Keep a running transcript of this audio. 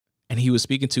And he was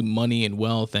speaking to money and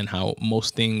wealth and how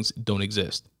most things don't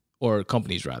exist, or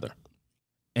companies rather.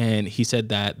 And he said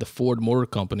that the Ford Motor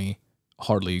Company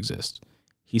hardly exists.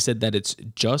 He said that it's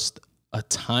just a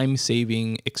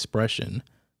time-saving expression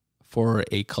for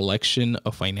a collection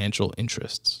of financial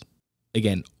interests.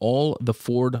 Again, all the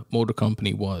Ford Motor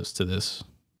Company was to this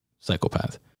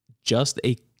psychopath, just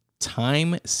a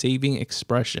time-saving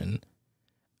expression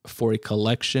for a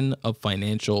collection of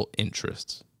financial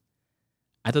interests.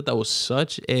 I thought that was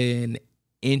such an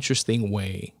interesting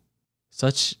way,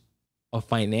 such a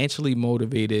financially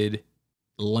motivated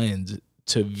lens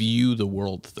to view the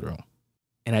world through.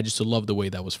 And I just love the way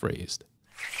that was phrased.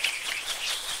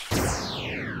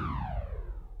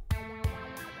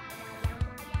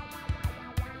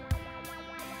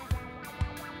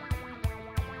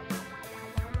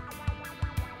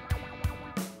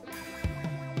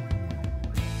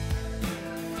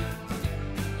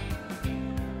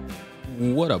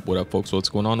 What up, folks? What's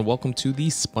going on? Welcome to the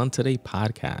Spun Today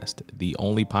Podcast, the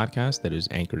only podcast that is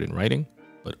anchored in writing,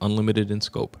 but unlimited in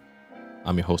scope.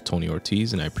 I'm your host, Tony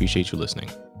Ortiz, and I appreciate you listening.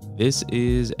 This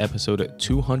is episode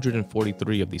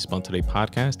 243 of the Spun Today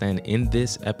Podcast, and in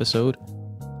this episode,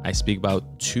 I speak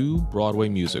about 2 Broadway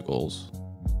musicals,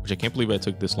 which I can't believe I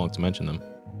took this long to mention them,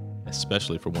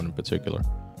 especially for one in particular.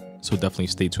 So definitely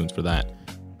stay tuned for that.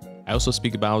 I also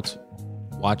speak about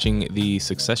watching the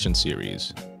Succession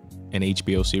series, an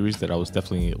HBO series that I was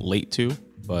definitely late to,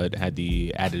 but had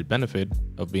the added benefit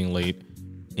of being late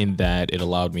in that it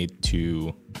allowed me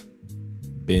to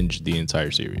binge the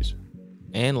entire series.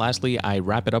 And lastly, I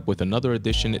wrap it up with another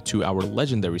addition to our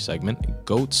legendary segment,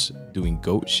 Goats Doing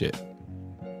Goat Shit,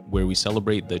 where we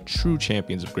celebrate the true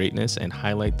champions of greatness and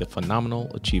highlight the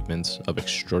phenomenal achievements of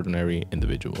extraordinary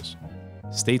individuals.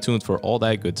 Stay tuned for all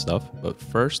that good stuff, but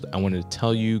first, I wanted to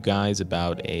tell you guys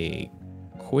about a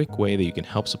quick way that you can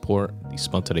help support the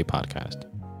Spun Today Podcast.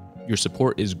 Your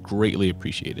support is greatly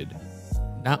appreciated.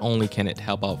 Not only can it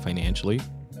help out financially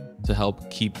to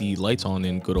help keep the lights on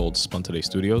in good old Spun Today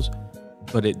Studios,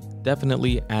 but it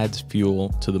definitely adds fuel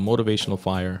to the motivational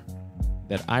fire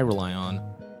that I rely on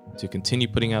to continue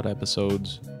putting out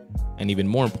episodes and, even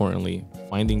more importantly,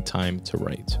 finding time to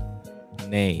write.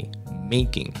 Nay,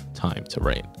 making time to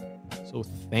write. So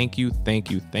thank you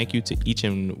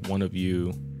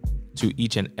to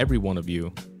each and every one of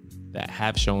you that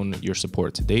have shown your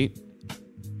support to date,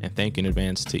 and thank you in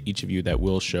advance to each of you that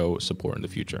will show support in the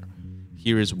future.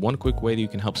 Here is one quick way that you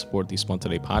can help support the Spun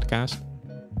Today Podcast.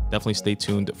 Definitely stay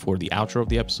tuned for the outro of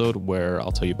the episode, where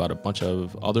I'll tell you about a bunch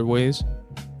of other ways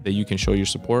that you can show your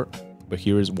support, but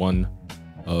here is one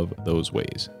of those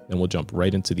ways. Then we'll jump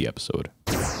right into the episode.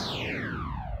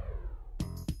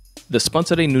 The Spun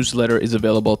Today newsletter is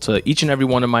available to each and every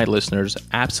one of my listeners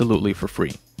absolutely for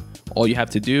free. All you have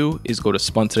to do is go to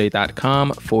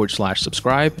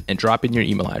spuntoday.com/subscribe and drop in your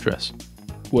email address.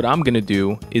 What I'm going to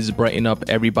do is brighten up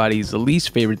everybody's least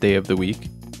favorite day of the week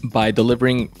by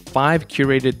delivering 5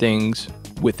 curated things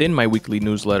within my weekly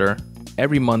newsletter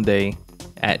every Monday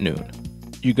at noon.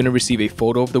 You're going to receive a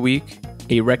photo of the week,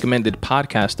 a recommended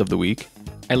podcast of the week.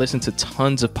 I listen to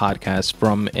tons of podcasts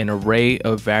from an array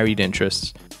of varied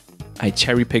interests. I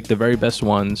cherry pick the very best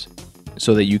ones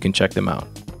so that you can check them out.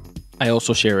 I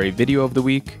also share a video of the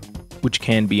week, which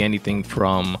can be anything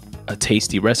from a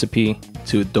tasty recipe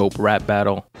to a dope rap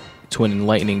battle to an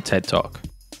enlightening TED Talk.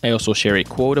 I also share a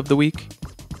quote of the week.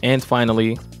 And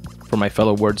finally, for my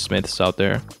fellow wordsmiths out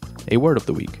there, a word of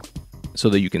the week, so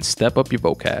that you can step up your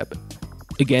vocab.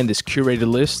 Again, this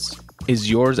curated list is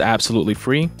yours absolutely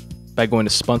free by going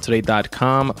to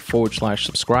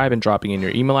spuntoday.com/subscribe and dropping in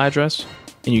your email address,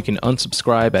 and you can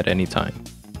unsubscribe at any time.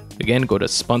 Again, go to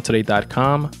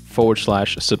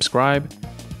spuntoday.com/subscribe,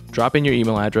 drop in your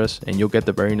email address, and you'll get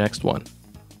the very next one.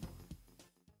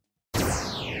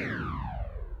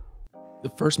 The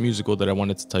first musical that I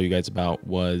wanted to tell you guys about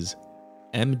was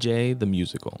MJ the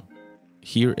Musical.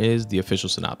 Here is the official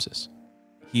synopsis.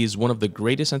 He is one of the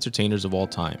greatest entertainers of all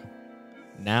time.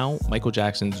 Now, Michael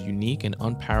Jackson's unique and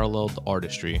unparalleled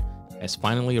artistry has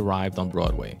finally arrived on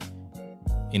Broadway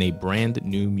in a brand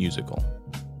new musical.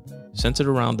 Centered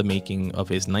around the making of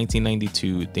his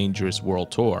 1992 Dangerous World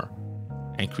Tour,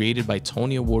 and created by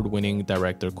Tony Award-winning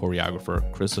director-choreographer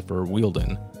Christopher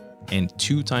Wheeldon and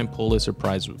 2-time Pulitzer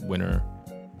Prize winner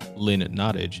Lynn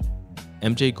Nottage,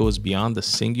 MJ goes beyond the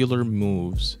singular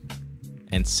moves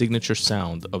and signature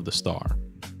sound of the star,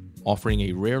 offering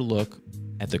a rare look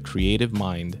at the creative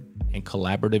mind and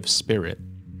collaborative spirit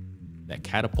that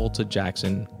catapulted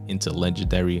Jackson into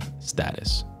legendary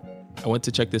status. I went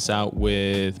to check this out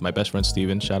with my best friend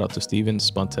Steven. Shout out to Steven,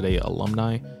 Spun Today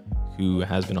alumni, who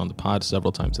has been on the pod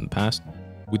several times in the past.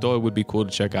 we thought it would be cool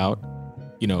to check out,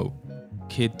 you know,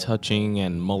 kid touching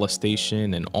and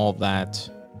molestation and all that,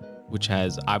 which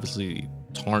has obviously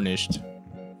tarnished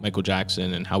Michael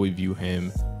Jackson and how we view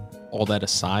him, all that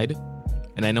aside.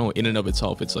 And I know in and of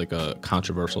itself, it's like a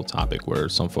controversial topic where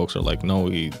some folks are like, no,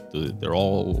 they're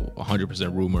all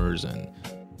 100% rumors and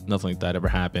nothing like that ever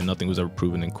happened. Nothing was ever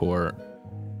proven in court.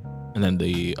 And then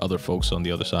the other folks on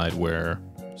the other side where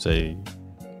say,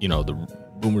 you know, the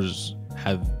rumors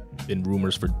have been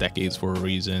rumors for decades for a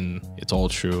reason. It's all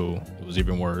true. It was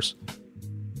even worse.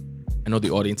 I know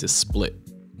the audience is split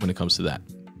when it comes to that.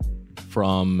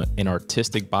 From an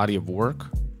artistic body of work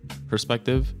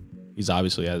perspective, he's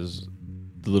obviously, as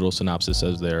the little synopsis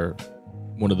says there,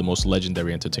 one of the most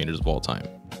legendary entertainers of all time.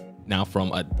 Now,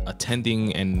 from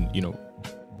attending and, you know,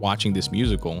 watching this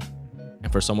musical,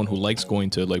 and for someone who likes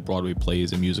going to like Broadway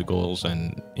plays and musicals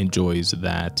and enjoys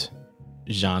that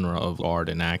genre of art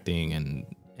and acting and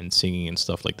singing and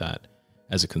stuff like that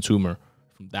as a consumer,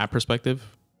 from that perspective,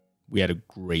 we had a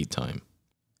great time.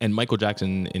 And Michael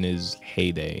Jackson in his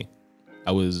heyday,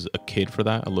 I was a kid for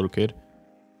that, a little kid,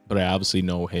 but I obviously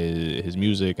know his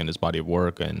music and his body of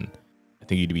work, and I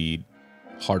think you'd be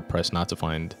hard pressed not to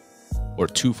find, or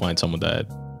to find someone that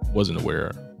wasn't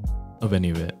aware of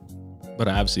any of it. But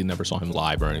I obviously never saw him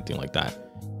live or anything like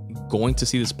that. Going to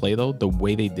see this play though, the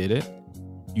way they did it,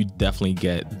 you definitely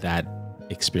get that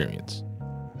experience,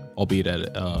 albeit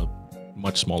at a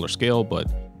much smaller scale,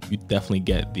 but you definitely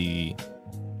get you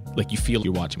feel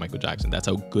you're watching Michael Jackson. That's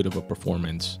how good of a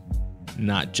performance,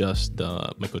 not just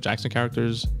the Michael Jackson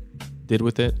characters did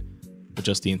with it, but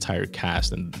just the entire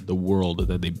cast and the world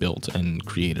that they built and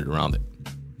created around it.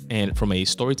 And from a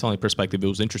storytelling perspective, it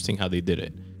was interesting how they did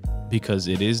it, because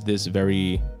it is this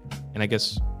very, and I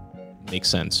guess makes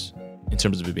sense in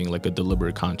terms of it being like a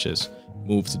deliberate, conscious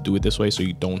move to do it this way, so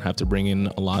you don't have to bring in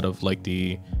a lot of like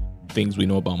the things we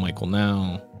know about Michael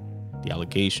now, the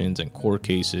allegations and court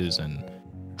cases and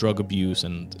drug abuse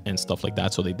and stuff like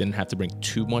that. So they didn't have to bring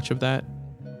too much of that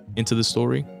into the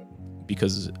story,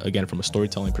 because again, from a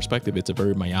storytelling perspective, it's a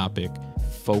very myopic,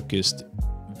 focused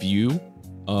view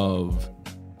of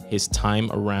his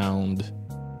time around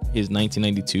his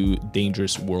 1992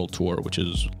 Dangerous World Tour, which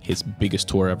is his biggest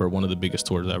tour ever, one of the biggest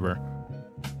tours ever.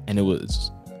 And it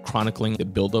was chronicling the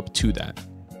build up to that,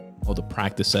 all the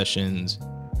practice sessions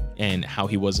and how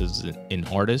he was as an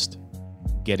artist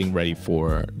getting ready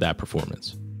for that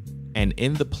performance. And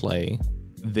in the play,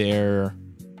 there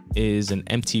is an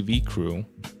MTV crew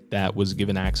that was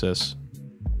given access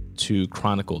to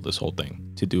chronicle this whole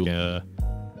thing, to do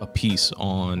a piece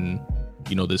on,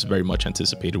 you know, this very much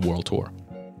anticipated world tour,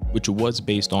 which was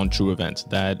based on true events.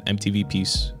 That MTV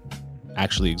piece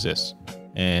actually exists,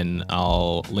 and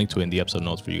I'll link to it in the episode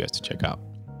notes for you guys to check out.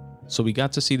 So we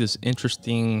got to see this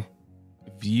interesting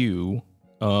view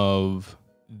of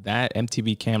that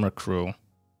MTV camera crew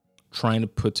trying to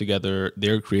put together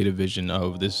their creative vision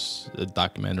of this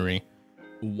documentary,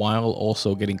 while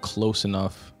also getting close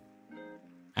enough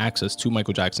access to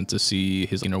Michael Jackson to see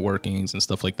his inner workings and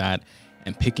stuff like that,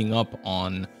 and picking up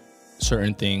on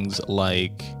certain things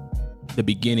like the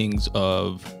beginnings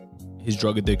of his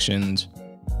drug addictions,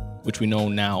 which we know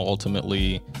now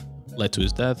ultimately led to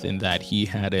his death, in that he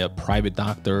had a private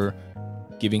doctor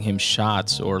giving him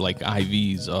shots or like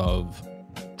IVs of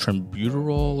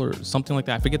Trenbuterol or something like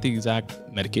that. I forget the exact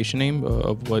medication name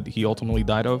of what he ultimately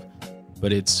died of,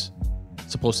 but it's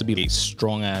supposed to be a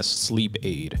strong ass sleep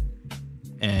aid.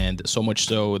 And so much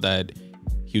so that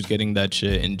he was getting that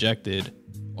shit injected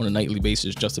on a nightly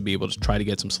basis just to be able to try to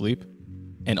get some sleep.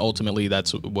 And ultimately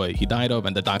that's what he died of.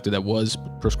 And the doctor that was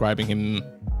prescribing him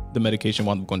the medication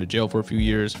wound up going to jail for a few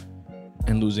years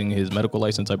and losing his medical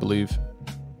license, I believe.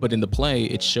 But in the play,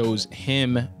 it shows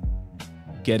him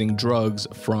getting drugs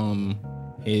from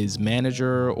his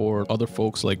manager or other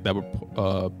folks like that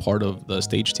were part of the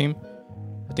stage team.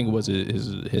 I think it was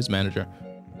his manager.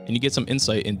 And you get some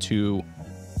insight into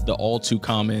the all too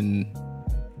common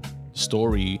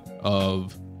story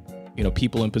of, you know,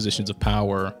 people in positions of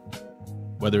power,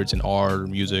 whether it's in art,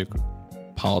 music,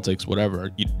 politics, whatever,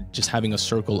 just having a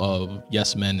circle of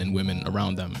yes men and women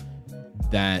around them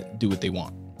that do what they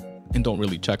want and don't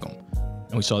really check them.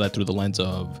 And we saw that through the lens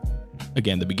of,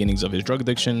 again, the beginnings of his drug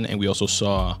addiction. And we also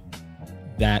saw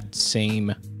that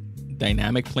same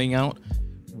dynamic playing out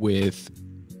with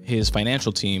his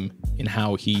financial team, in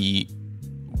how he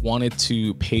wanted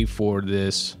to pay for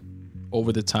this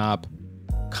over-the-top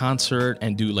concert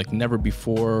and do like never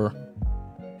before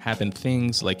happened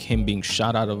things, like him being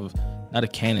shot out of, not a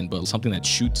cannon, but something that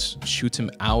shoots him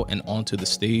out and onto the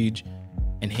stage,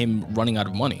 and him running out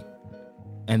of money,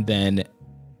 and then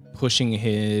pushing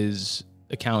his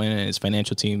accountant and his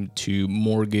financial team to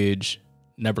mortgage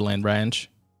Neverland Ranch,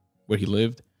 where he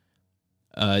lived,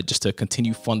 just to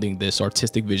continue funding this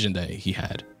artistic vision that he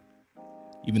had.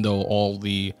 Even though all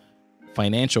the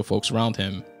financial folks around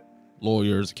him,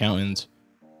 lawyers, accountants,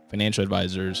 financial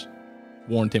advisors,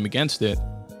 warned him against it,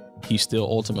 he still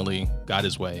ultimately got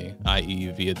his way,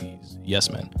 i.e. via these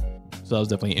yes men. So that was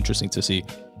definitely interesting to see.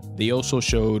 They also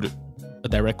showed a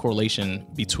direct correlation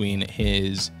between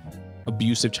his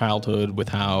abusive childhood with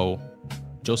how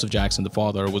Joseph Jackson, the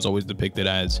father, was always depicted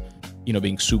as, you know,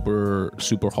 being super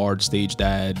hard stage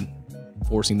dad,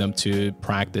 forcing them to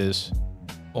practice,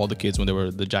 all the kids when they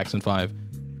were the Jackson 5,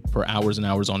 for hours and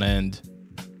hours on end,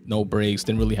 no breaks,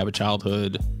 didn't really have a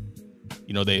childhood.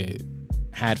 You know, they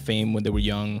had fame when they were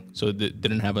young, so they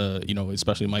didn't have a, you know,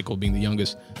 especially Michael being the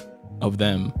youngest of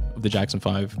them, of the Jackson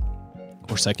 5,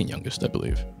 or second youngest, I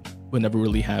believe, but never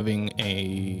really having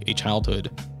a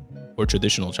childhood or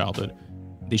traditional childhood.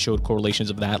 They showed correlations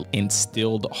of that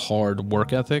instilled hard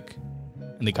work ethic,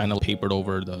 and they kind of papered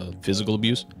over the physical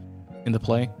abuse in the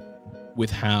play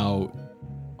with how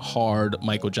hard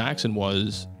Michael Jackson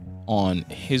was on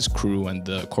his crew and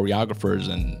the choreographers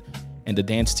and the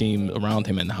dance team around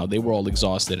him, and how they were all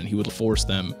exhausted, and he would force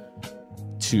them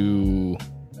to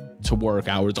work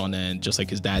hours on end, just like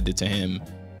his dad did to him,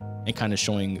 and kind of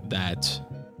showing that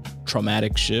trauma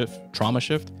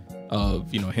shift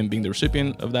of, you know, him being the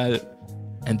recipient of that,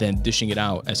 and then dishing it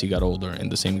out as he got older in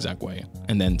the same exact way,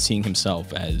 and then seeing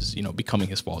himself as, you know, becoming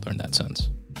his father in that sense.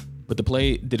 But the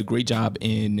play did a great job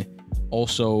in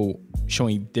also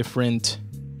showing different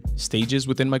stages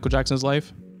within Michael Jackson's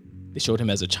life. They showed him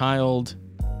as a child,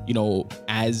 you know,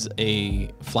 as a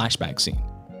flashback scene,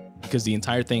 because the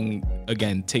entire thing,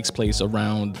 again, takes place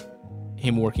around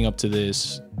him working up to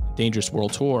this Dangerous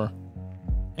World Tour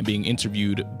and being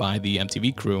interviewed by the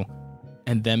MTV crew,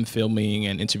 and them filming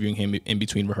and interviewing him in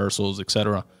between rehearsals,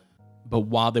 etc. But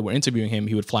while they were interviewing him,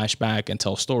 he would flash back and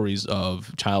tell stories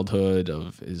of childhood,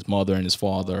 of his mother and his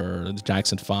father, the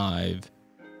Jackson 5,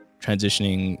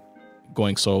 transitioning,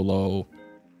 going solo.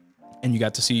 And you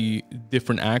got to see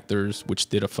different actors, which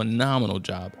did a phenomenal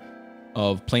job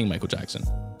of playing Michael Jackson.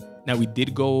 Now, we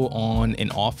did go on an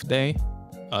off day.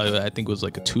 I think it was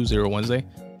like a Tuesday or Wednesday.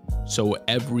 So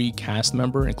every cast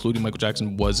member, including Michael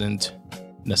Jackson, wasn't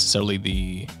necessarily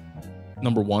the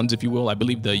number ones, if you will. I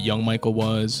believe the young Michael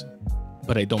was,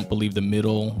 but I don't believe the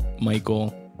middle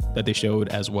Michael that they showed,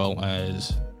 as well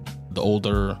as the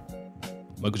older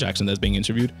Michael Jackson that's being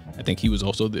interviewed. I think he was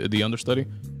also the understudy.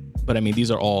 But I mean, these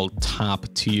are all top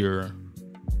tier,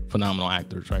 phenomenal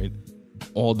actors, right?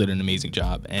 All did an amazing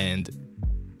job. And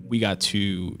we got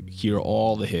to hear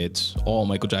all the hits, all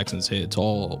Michael Jackson's hits,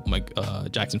 all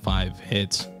Jackson 5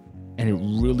 hits. And it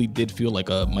really did feel like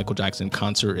a Michael Jackson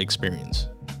concert experience.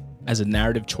 As a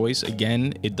narrative choice,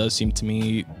 again, it does seem to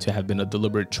me to have been a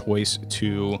deliberate choice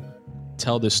to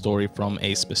tell this story from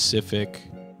a specific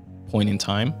point in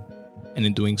time, and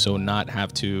in doing so not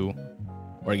have to,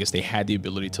 or I guess they had the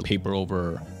ability to paper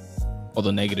over all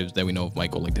the negatives that we know of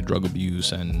Michael, like the drug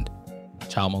abuse and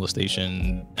child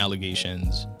molestation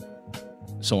allegations,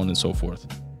 so on and so forth.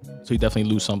 So you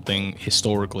definitely lose something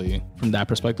historically from that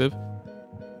perspective.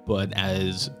 But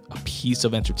as a piece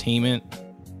of entertainment,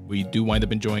 where you do wind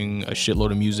up enjoying a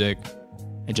shitload of music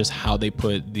and just how they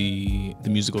put the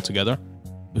musical together,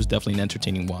 it was definitely an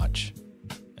entertaining watch,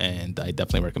 and I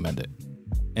definitely recommend it.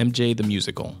 MJ the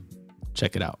Musical.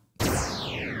 Check it out.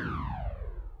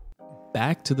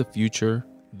 Back to the Future,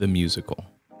 the musical.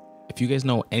 If you guys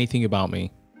know anything about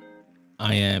me,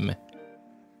 I am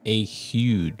a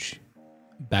huge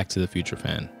Back to the Future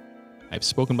fan. I've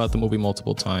spoken about the movie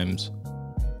multiple times.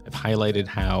 I've highlighted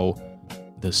how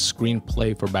the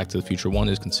screenplay for Back to the Future 1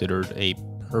 is considered a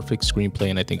perfect screenplay,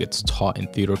 and I think it's taught in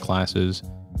theater classes.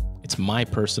 It's my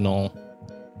personal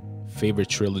favorite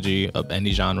trilogy of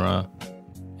any genre,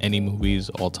 any movies,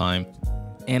 all time.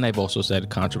 And I've also said,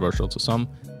 controversial to some,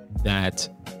 that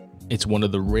it's one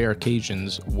of the rare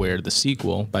occasions where the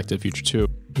sequel, Back to the Future 2,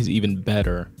 is even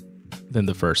better than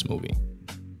the first movie.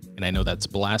 And I know that's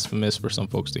blasphemous for some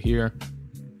folks to hear.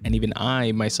 And even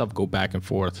I myself go back and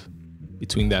forth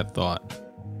between that thought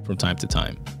from time to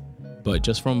time. But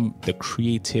just from the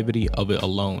creativity of it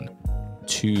alone,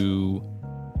 to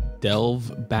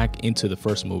delve back into the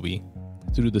first movie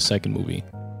through the second movie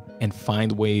and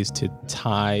find ways to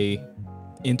tie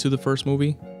into the first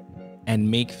movie and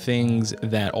make things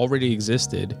that already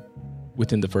existed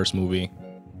within the first movie,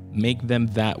 make them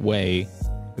that way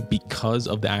because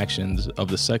of the actions of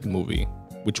the second movie,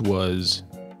 which was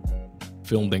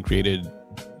filmed and created,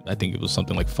 I think it was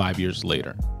something like 5 years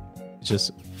later. It's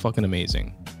just fucking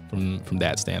amazing from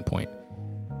that standpoint.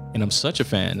 And I'm such a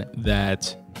fan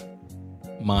that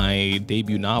my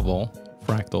debut novel,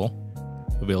 Fractal,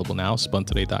 available now,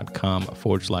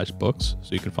 spuntoday.com/books.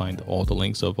 So you can find all the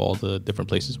links of all the different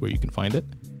places where you can find it.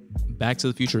 Back to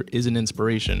the Future is an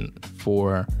inspiration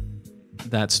for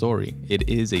that story. It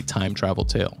is a time travel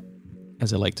tale,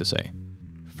 as I like to say.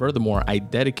 Furthermore, I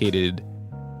dedicated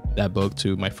that book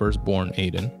to my firstborn,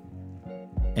 Aiden.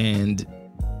 And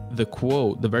the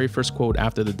quote, the very first quote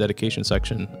after the dedication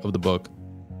section of the book,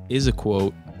 is a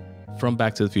quote from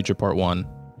Back to the Future Part 1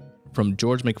 from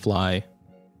George McFly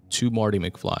to Marty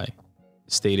McFly,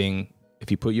 stating,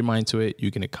 if you put your mind to it,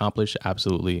 you can accomplish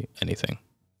absolutely anything.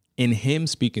 In him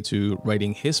speaking to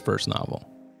writing his first novel.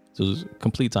 So there's a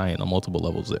complete tie-in on multiple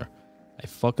levels there. I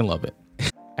fucking love it.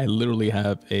 I literally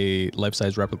have a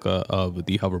life-size replica of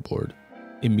the hoverboard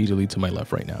immediately to my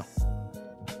left right now.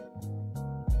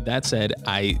 That said,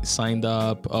 I signed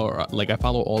up, or like I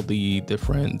follow all the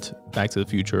different Back to the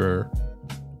Future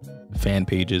fan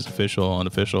pages, official,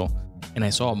 unofficial, and I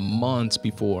saw months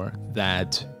before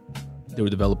that they were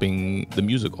developing the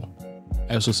musical.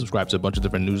 I also subscribed to a bunch of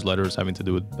different newsletters having to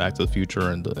do with Back to the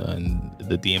Future and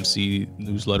the DMC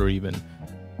newsletter, even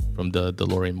from the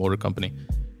DeLorean Motor Company.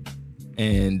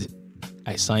 And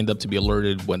I signed up to be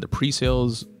alerted when the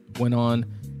pre-sales went on,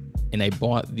 and I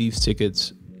bought these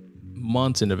tickets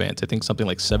months in advance. I think something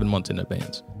like 7 months in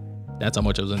advance. That's how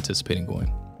much I was anticipating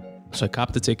going. So I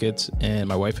copped the tickets, and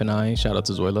my wife and I, shout out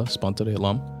to Zoila, Spun Today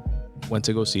alum, went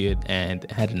to go see it and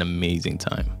had an amazing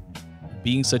time.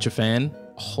 Being such a fan,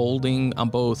 holding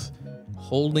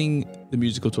the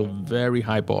musical to a very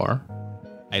high bar.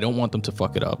 I don't want them to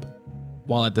fuck it up,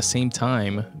 while at the same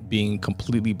time being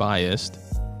completely biased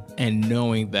and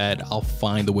knowing that I'll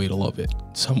find a way to love it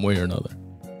some way or another.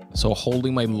 So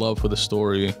holding my love for the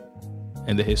story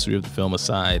and the history of the film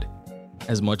aside,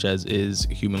 as much as is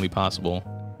humanly possible,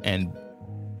 and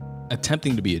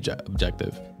attempting to be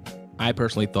objective, I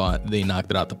personally thought they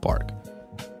knocked it out the park.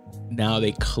 Now,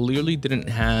 they clearly didn't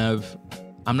have,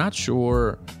 I'm not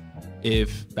sure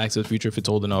if Back to the Future, if it's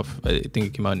old enough, I think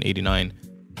it came out in 89,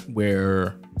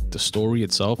 where the story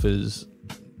itself is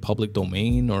public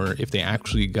domain, or if they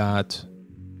actually got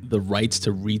the rights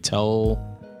to retell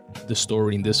the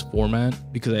story in this format,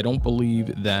 because I don't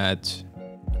believe that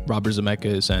Robert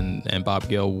Zemeckis and Bob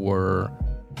Gale were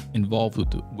involved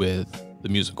with the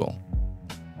musical.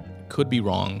 Could be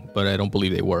wrong, but I don't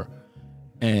believe they were.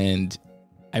 And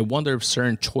I wonder if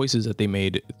certain choices that they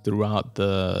made throughout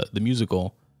the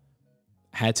musical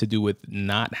had to do with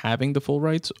not having the full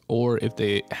rights, or if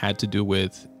they had to do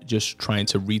with just trying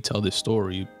to retell the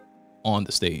story on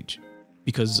the stage.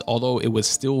 Because although it was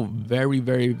still very,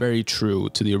 very, very true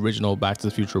to the original Back to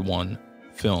the Future 1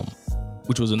 film,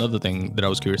 which was another thing that I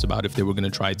was curious about, if they were going to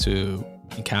try to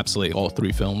encapsulate all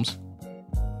three films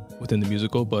within the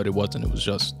musical, but it wasn't. It was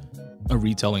just a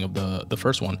retelling of the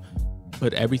first one.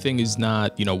 But everything is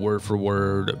not, word for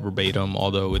word, verbatim,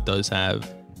 although it does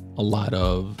have a lot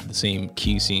of the same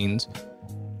key scenes.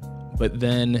 But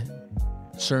then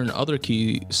certain other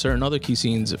key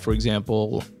scenes, for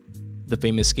example, the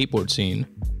famous skateboard scene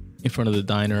in front of the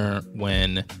diner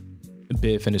when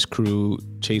Biff and his crew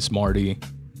chase Marty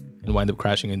and wind up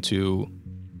crashing into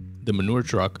the manure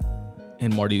truck,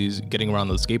 and Marty's getting around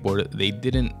the skateboard. They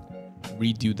didn't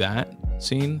redo that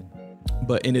scene,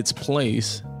 but in its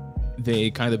place,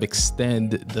 they kind of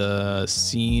extend the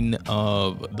scene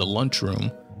of the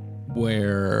lunchroom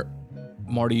where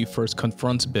Marty first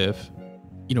confronts Biff,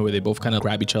 where they both kind of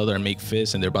grab each other and make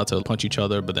fists and they're about to punch each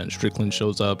other, but then Strickland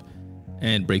shows up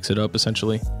and breaks it up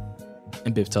essentially.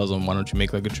 And Biff tells him, why don't you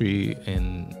make like a tree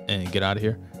and get out of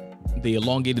here? They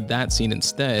elongated that scene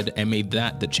instead and made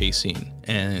that the chase scene,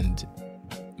 and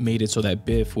made it so that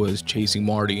Biff was chasing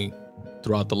Marty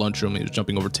throughout the lunchroom. He was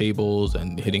jumping over tables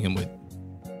and hitting him with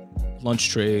lunch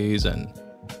trays and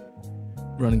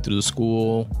running through the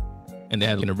school. And they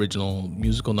had an original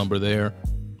musical number there.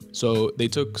 So they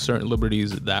took certain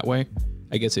liberties that way.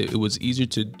 I guess it was easier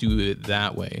to do it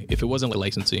that way. If it wasn't a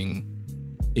licensing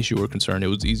issue or concern,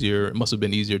 it must have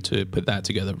been easier to put that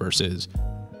together versus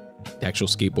the actual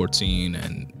skateboard scene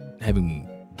and having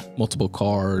multiple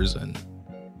cars and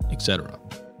etc.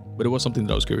 But it was something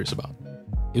that I was curious about.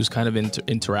 It was kind of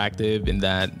interactive in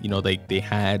that, they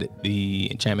had the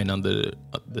enchantment on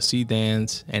the sea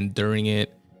dance, and during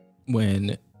it,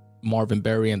 when Marvin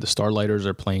Berry and the Starlighters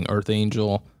are playing Earth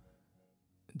Angel,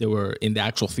 there were, in the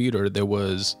actual theater, there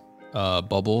was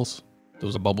bubbles. There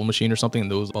was a bubble machine or something,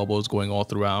 and those bubbles going all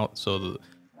throughout. So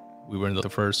we were in the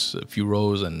first few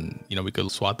rows, and we could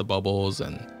swat the bubbles,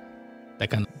 and that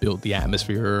kind of built the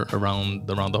atmosphere around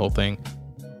the whole thing.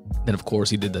 Then of course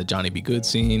he did the Johnny B. Good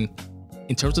scene.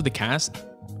 In terms of the cast,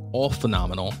 all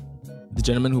phenomenal. The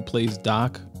gentleman who plays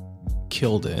Doc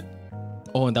killed it.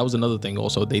 Oh, and that was another thing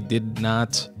also. They did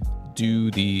not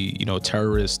do the,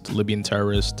 Libyan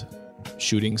terrorist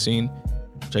shooting scene,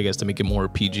 which I guess to make it more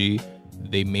PG,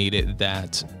 they made it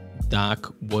that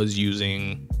Doc was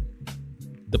using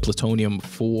the plutonium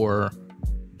for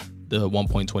the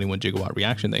 1.21 gigawatt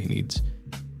reaction that he needs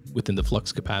within the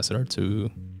flux capacitor to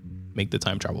make the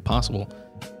time travel possible,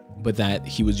 but that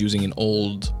he was using an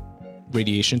old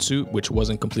radiation suit which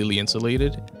wasn't completely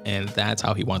insulated, and that's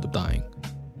how he wound up dying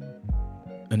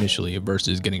initially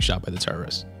versus getting shot by the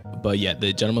terrorists. But yeah,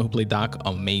 the gentleman who played Doc,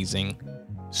 amazing,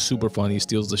 super funny,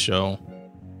 steals the show.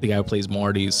 The guy who plays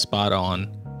Marty is spot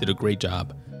on, did a great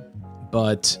job.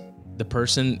 But the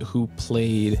person who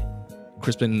played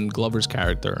Crispin Glover's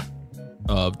character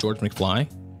of George McFly,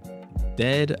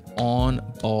 dead on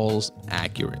balls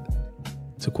accurate,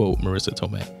 to quote Marissa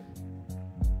Tomei.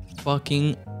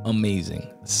 Fucking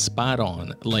amazing, spot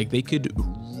on. Like, they could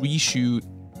reshoot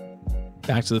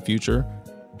Back to the Future,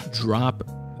 drop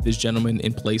this gentleman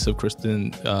in place of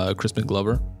Crispin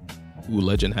Glover, who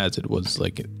legend has it was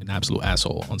like an absolute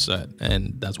asshole on set,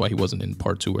 and that's why he wasn't in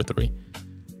part 2 or 3.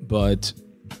 But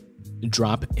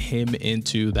drop him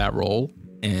into that role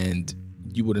and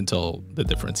you wouldn't tell the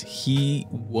difference. He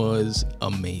was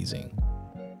amazing,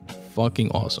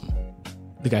 fucking awesome.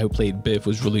 The guy who played Biff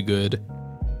was really good,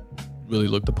 really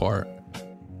looked the part,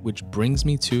 which brings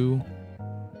me to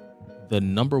the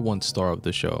number one star of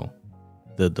the show,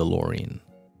 the DeLorean.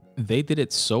 They did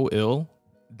it so ill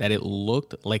that it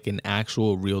looked like an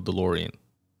actual real DeLorean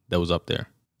that was up there.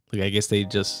 Like, I guess they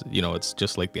just, it's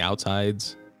just like the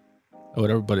outsides or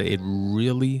whatever, but it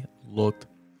really looked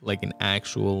like an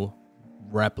actual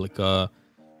replica,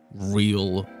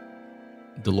 real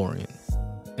DeLorean.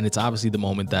 And it's obviously the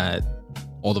moment that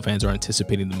all the fans are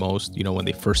anticipating the most, when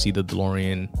they first see the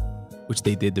DeLorean, which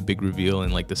they did the big reveal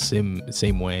in like the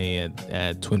same way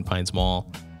at Twin Pines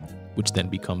Mall, which then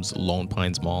becomes Lone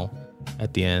Pines Mall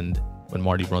at the end when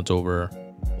Marty runs over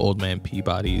Old Man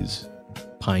Peabody's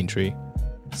pine tree,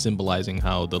 symbolizing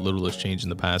how the littlest change in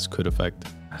the past could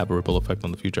have a ripple effect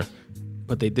on the future.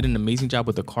 But they did an amazing job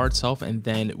with the car itself and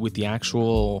then with the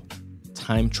actual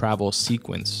time travel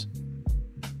sequence.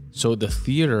 So the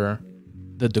theater,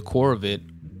 the decor of it,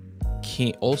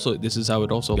 this is how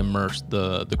it also immersed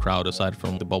the crowd, aside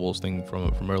from the bubbles thing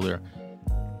from earlier.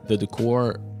 The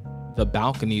decor, the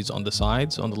balconies on the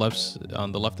sides, on the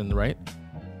left and the right,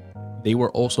 they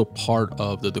were also part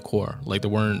of the decor. Like,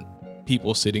 there weren't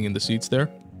people sitting in the seats there.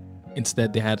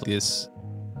 Instead, they had this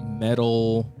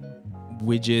metal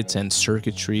widgets and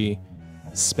circuitry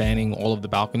spanning all of the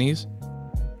balconies.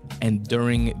 And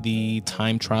during the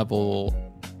time travel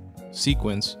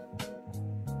sequence,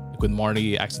 when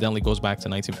Marty accidentally goes back to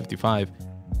 1955,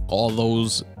 all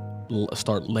those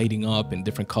start lighting up in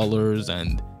different colors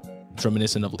and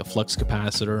reminiscent of the flux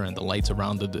capacitor and the lights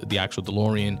around the actual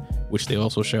DeLorean, which they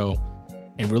also show,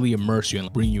 and really immerse you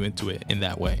and bring you into it in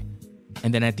that way.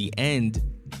 And then at the end,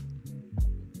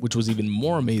 which was even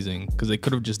more amazing because they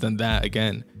could have just done that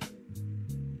again,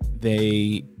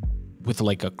 they, with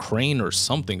like a crane or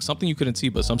something you couldn't see,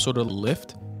 but some sort of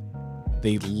lift,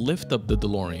 they lift up the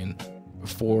DeLorean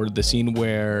for the scene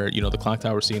where, the clock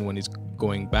tower scene when he's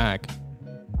going back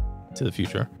to the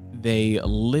future. They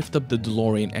lift up the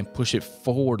DeLorean and push it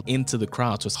forward into the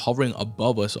crowd. So it's hovering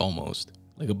above us almost,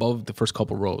 like above the first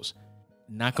couple rows.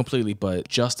 Not completely, but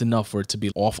just enough for it to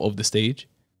be off of the stage.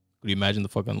 Could you imagine the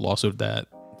fucking loss of that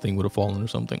thing would have fallen or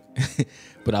something?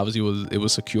 But obviously it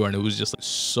was secure, and it was just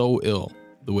so ill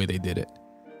the way they did it.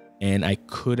 And I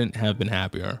couldn't have been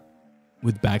happier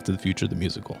with Back to the Future, the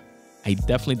musical. I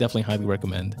definitely highly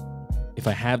recommend. If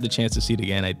I have the chance to see it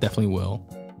again, I definitely will.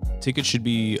 Tickets should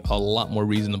be a lot more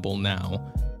reasonable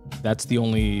now. That's the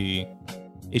only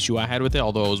issue I had with it,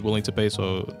 although I was willing to pay,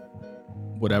 so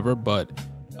whatever. But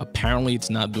apparently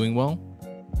it's not doing well,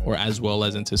 or as well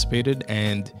as anticipated.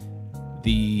 And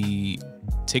the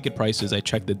ticket prices, I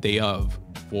checked the day of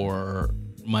for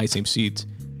my same seats,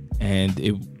 and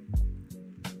it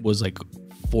was like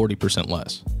 40%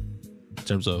 less in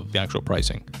terms of the actual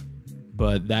pricing.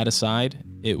 But that aside,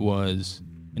 it was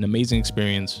an amazing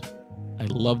experience. I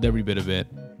loved every bit of it.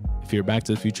 If you're a Back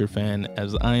to the Future fan,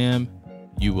 as I am,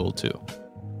 you will too.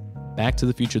 Back to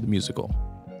the Future, the musical.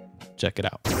 Check it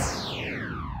out.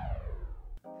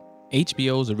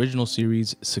 HBO's original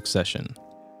series, Succession,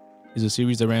 is a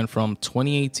series that ran from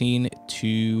 2018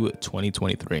 to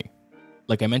 2023.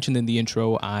 Like I mentioned in the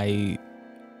intro, I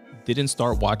didn't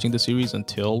start watching the series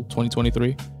until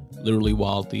 2023, literally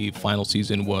while the final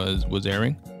season was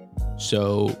airing.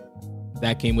 So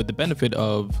that came with the benefit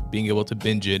of being able to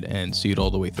binge it and see it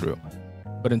all the way through.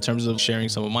 But in terms of sharing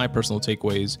some of my personal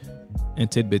takeaways and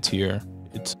tidbits here,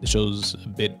 it shows a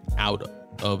bit out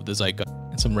of the zeitgeist,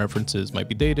 and some references might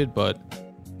be dated, but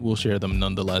we'll share them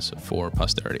nonetheless for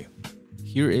posterity.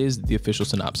 Here is the official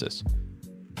synopsis.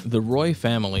 The Roy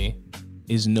family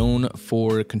is known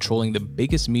for controlling the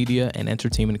biggest media and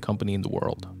entertainment company in the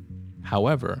world.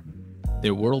 However,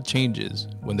 their world changes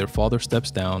when their father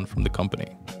steps down from the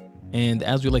company. And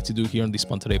as we like to do here on the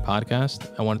Spun Today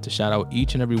podcast, I wanted to shout out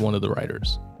each and every one of the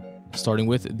writers, starting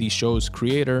with the show's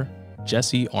creator,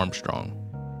 Jesse Armstrong,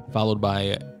 followed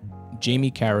by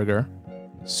Jamie Carragher,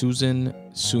 Susan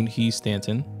Soon-Hee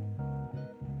Stanton,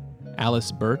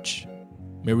 Alice Birch,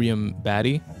 Miriam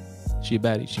Batty, she a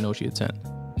baddie, she knows she a 10,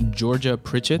 Georgia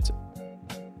Pritchett,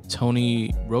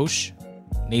 Tony Roche,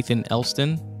 Nathan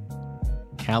Elston,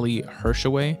 Callie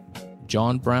Hershaway,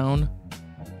 John Brown,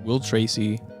 Will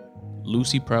Tracy,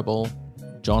 Lucy Preble,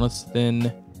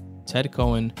 Jonathan, Ted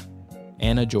Cohen,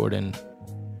 Anna Jordan,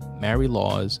 Mary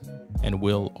Laws, and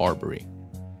Will Arbery.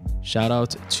 Shout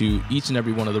out to each and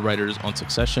every one of the writers on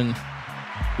Succession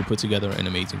who put together an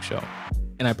amazing show.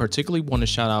 And I particularly want to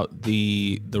shout out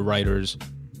the writers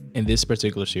in this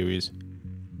particular series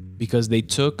because they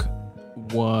took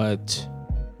what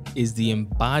is the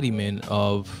embodiment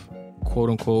of quote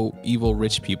unquote evil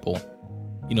rich people,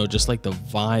 you know, just like the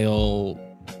vile,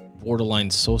 borderline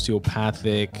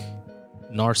sociopathic,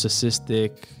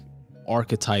 narcissistic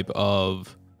archetype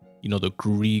of, you know, the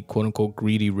greedy, quote unquote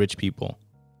greedy rich people.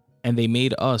 And they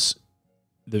made us,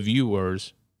 the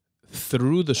viewers,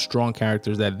 through the strong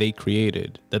characters that they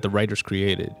created, that the writers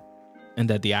created, and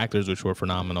that the actors, which were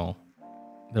phenomenal,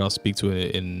 that I'll speak to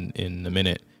in a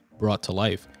minute, brought to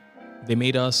life. They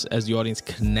made us, as the audience,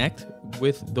 connect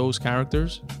with those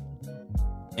characters.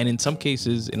 And in some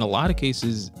cases, in a lot of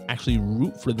cases, actually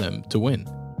root for them to win.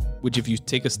 Which, if you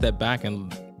take a step back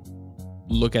and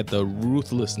look at the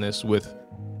ruthlessness with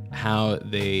how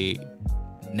they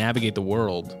navigate the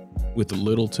world with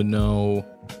little to no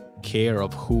care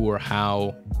of who or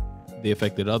how they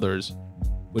affected others,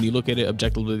 when you look at it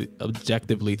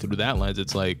objectively through that lens,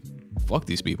 it's like, fuck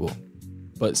these people.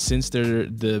 But since they're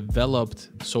developed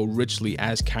so richly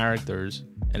as characters,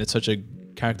 and it's such a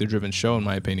character-driven show, in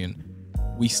my opinion,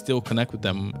 we still connect with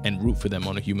them and root for them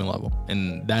on a human level.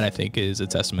 And that, I think, is a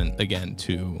testament, again,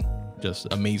 to just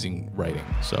amazing writing.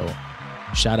 So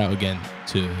shout out again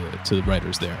to the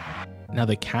writers there. Now,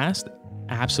 the cast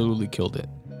absolutely killed it.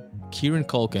 Kieran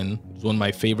Culkin is one of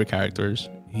my favorite characters.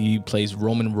 He plays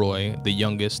Roman Roy, the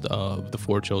youngest of the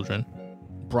 4 children.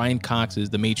 Brian Cox is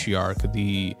the matriarch,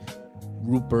 the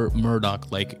Rupert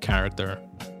Murdoch-like character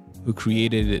who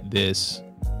created this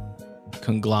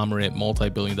conglomerate,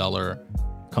 multi-billion-dollar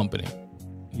company.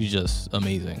 He's just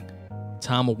amazing.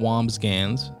 Tom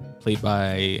Wambsgans, played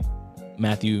by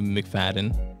Matthew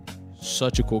McFadden,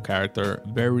 such a cool character,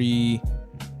 very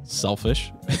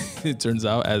selfish. It turns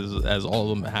out, as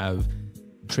all of them have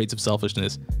traits of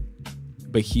selfishness,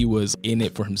 but he was in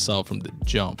it for himself from the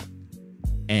jump,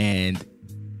 and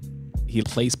he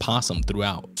plays possum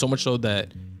throughout, so much so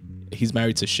that he's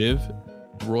married to Shiv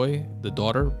Roy, the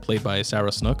daughter, played by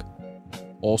Sarah Snook,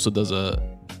 also does a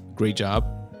great job,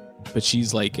 but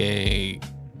she's like a,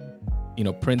 you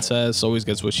know, princess, always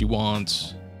gets what she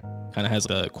wants, kind of has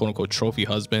a quote-unquote trophy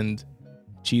husband,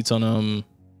 cheats on him,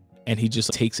 and he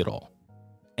just takes it all.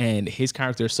 And his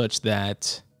character is such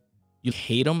that you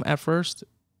hate him at first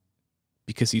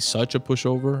because he's such a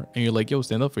pushover, and you're like, yo,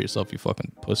 stand up for yourself, you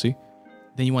fucking pussy.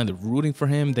 Then you wind up rooting for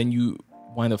him. Then you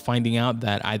wind up finding out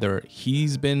that either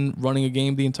he's been running a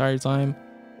game the entire time,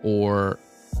 or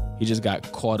he just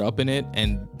got caught up in it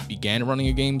and began running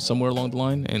a game somewhere along the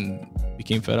line and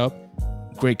became fed up.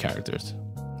 Great characters.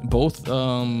 Both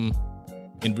in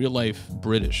real life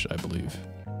British, I believe.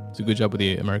 It's a good job with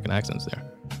the American accents there.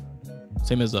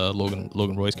 Same as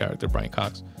Logan Roy's character, Brian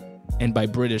Cox. And by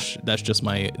British, that's just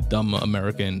my dumb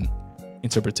American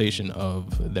interpretation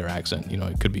of their accent. You know,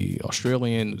 it could be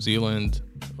Australian, New Zealand,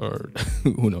 or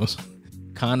who knows.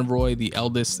 Conroy, the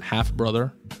eldest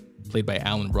half-brother, played by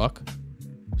Alan Ruck.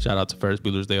 Shout out to Ferris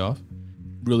Bueller's Day Off.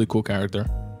 Really cool character.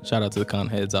 Shout out to the con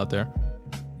heads out there.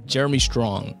 Jeremy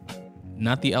Strong,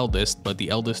 not the eldest, but the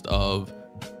eldest of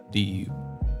the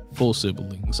full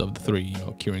siblings of the 3, you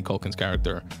know, Kieran Culkin's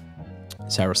character,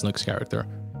 Sarah Snook's character,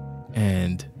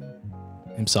 and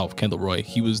himself, Kendall Roy.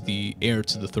 He was the heir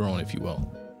to the throne, if you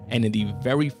will. And in the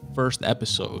very first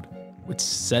episode, which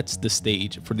sets the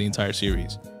stage for the entire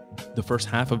series, the first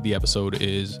half of the episode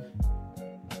is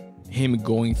him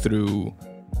going through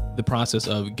the process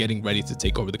of getting ready to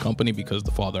take over the company because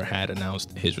the father had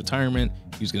announced his retirement.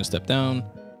 He was going to step down.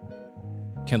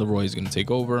 Kendall Roy is going to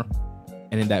take over.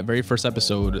 And in that very first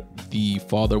episode, the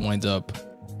father winds up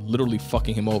literally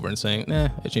fucking him over and saying, nah,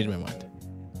 I changed my mind.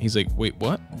 He's like, wait,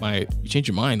 what? You changed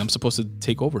your mind? I'm supposed to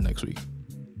take over next week.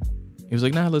 He was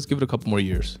like, nah, let's give it a couple more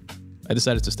years. I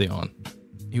decided to stay on.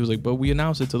 He was like, but we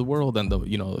announced it to the world and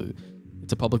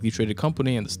it's a publicly traded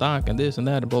company and the stock and this and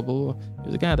that and blah, blah, blah.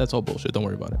 He was like, that's all bullshit. Don't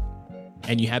worry about it.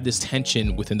 And you have this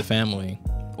tension within the family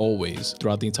always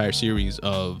throughout the entire series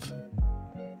of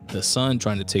the son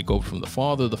trying to take over from the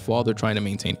father trying to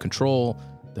maintain control,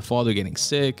 the father getting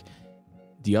sick,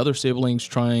 the other siblings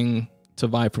trying to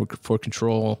vie for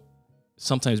control,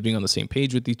 sometimes being on the same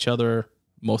page with each other,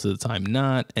 most of the time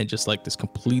not, and just like this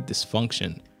complete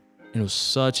dysfunction. And it was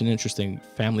such an interesting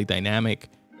family dynamic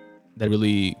that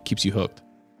really keeps you hooked.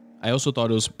 I also thought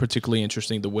it was particularly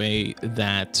interesting the way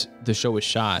that the show is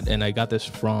shot, and I got this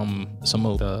from some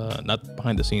of the, not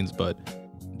behind the scenes, but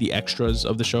the extras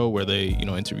of the show where they,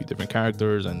 interview different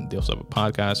characters, and they also have a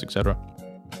podcast, etc.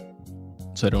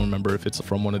 So I don't remember if it's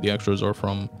from one of the extras or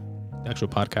from the actual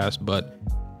podcast, but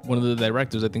one of the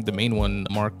directors, I think the main one,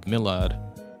 Mark Millard,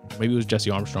 maybe it was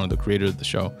Jesse Armstrong, the creator of the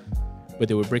show, but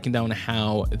they were breaking down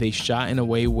how they shot in a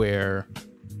way where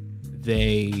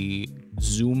they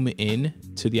zoom in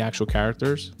to the actual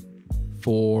characters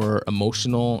for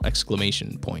emotional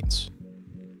exclamation points.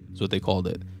 That's what they called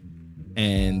it.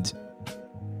 And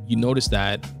you notice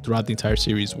that throughout the entire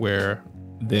series where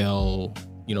they'll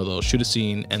shoot a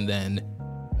scene and then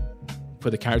for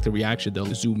the character reaction,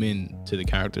 they'll zoom in to the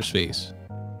character's face,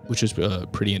 which is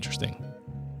pretty interesting.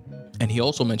 And he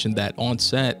also mentioned that on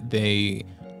set, they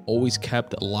always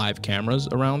kept live cameras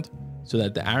around so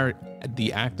that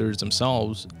the actors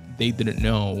themselves, they didn't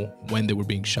know when they were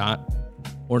being shot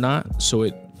or not. So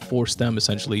it forced them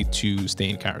essentially to stay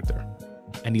in character.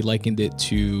 And he likened it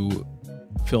to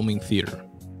filming theater,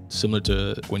 similar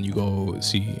to when you go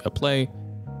see a play,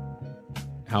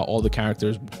 how all the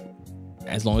characters,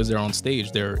 as long as they're on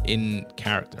stage, they're in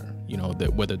character,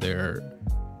 that whether they're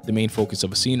the main focus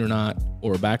of a scene or not,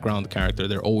 or a background character,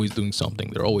 they're always doing something.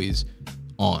 They're always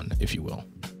on, if you will.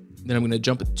 Then I'm going to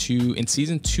jump to, in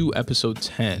season 2, episode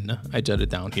 10, I jotted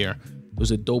down here, there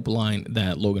was a dope line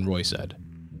that Logan Roy said.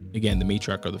 Again, the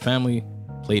matriarch of the family,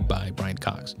 played by Brian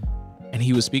Cox. And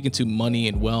he was speaking to money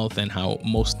and wealth and how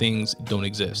most things don't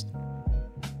exist,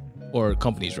 or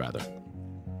companies rather.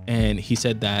 And he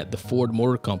said that the Ford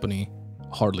Motor Company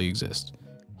hardly exists.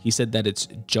 He said that it's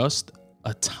just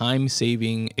a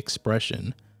time-saving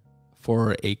expression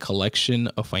for a collection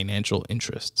of financial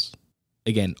interests.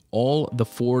 Again, all the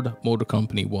Ford Motor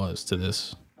Company was to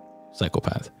this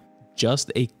psychopath,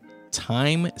 just a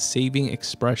time-saving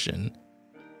expression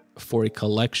for a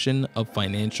collection of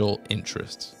financial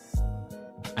interests.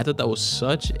 I thought that was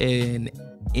such an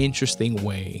interesting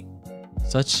way,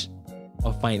 such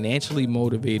a financially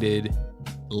motivated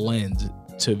lens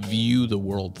to view the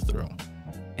world through.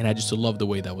 And I just love the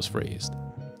way that was phrased.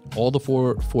 All the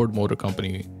Ford Motor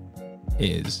Company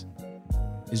is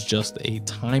just a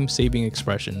time-saving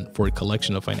expression for a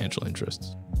collection of financial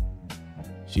interests.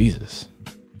 Jesus.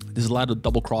 There's a lot of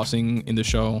double crossing in the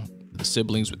show. The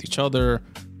siblings with each other,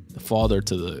 the father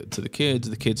to the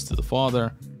kids to the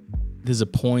father. There's a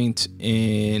point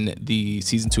in the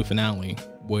season 2 finale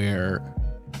where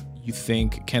you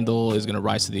think Kendall is going to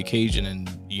rise to the occasion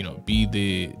and, be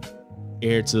the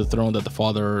heir to the throne that the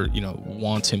father,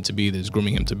 wants him to be, that is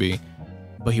grooming him to be.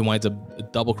 But he winds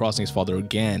up double crossing his father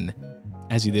again,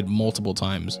 as he did multiple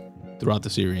times throughout the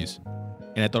series.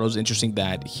 And I thought it was interesting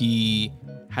that he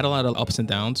had a lot of ups and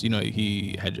downs.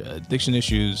 He had addiction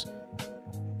issues.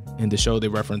 In the show, they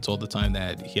reference all the time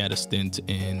that he had a stint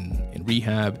in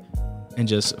rehab. And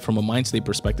just from a mind state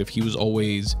perspective, he was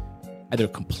always either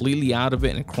completely out of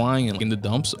it and crying and in the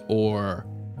dumps, or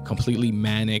completely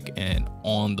manic and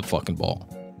on the fucking ball.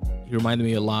 He reminded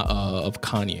me a lot of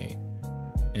Kanye,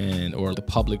 or the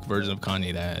public version of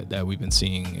Kanye that we've been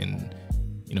seeing in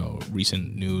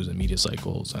recent news and media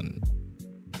cycles, and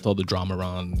all the drama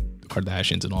around the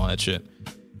Kardashians and all that shit,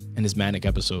 and his manic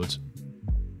episodes.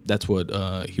 That's what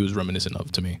he was reminiscent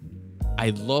of to me.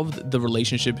 I loved the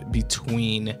relationship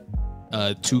between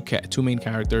two main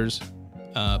characters,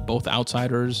 both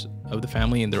outsiders of the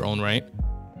family in their own right,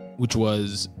 which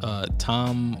was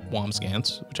Tom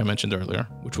Wambsgans, which I mentioned earlier,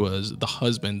 which was the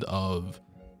husband of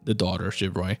the daughter,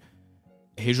 Shiv Roy.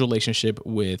 His relationship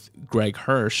with Greg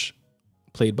Hirsch,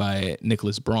 played by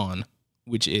Nicholas Braun,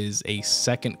 which is a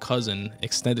second cousin,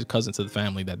 extended cousin to the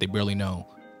family that they barely know,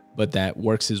 but that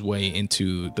works his way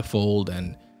into the fold.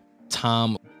 And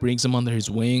Tom brings him under his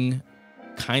wing,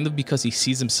 kind of because he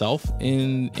sees himself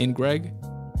in Greg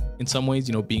in some ways,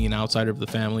 being an outsider of the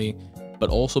family, but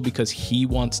also because he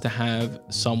wants to have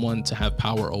someone to have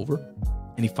power over.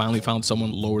 and he finally found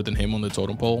someone lower than him on the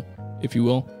totem pole, if you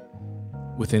will,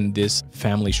 within this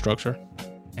family structure.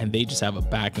 And they just have a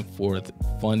back and forth,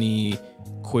 funny,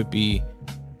 quippy,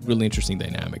 really interesting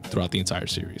dynamic throughout the entire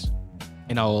series.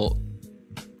 And I'll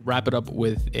wrap it up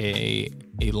with a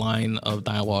line of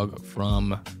dialogue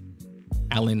from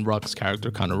Alan Ruck's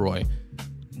character, Connor Roy,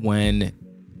 when,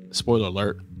 spoiler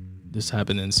alert, this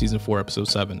happened in season 4, episode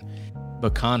 7,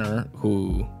 but Connor,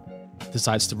 who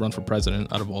decides to run for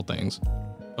president, out of all things,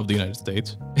 of the United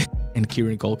States, and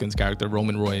Kieran Culkin's character,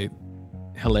 Roman Roy,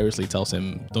 hilariously tells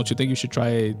him, don't you think you should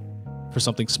try for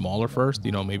something smaller first?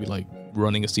 You know, maybe like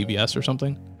running a CVS or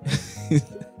something?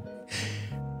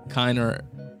 Connor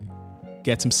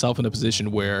gets himself in a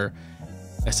position where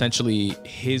essentially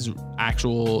his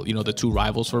actual, you know, the two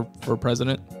rivals for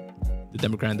president, the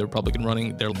Democrat and the Republican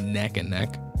running, they're neck and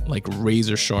neck, like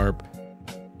razor sharp,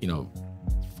 you know,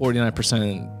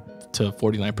 49% to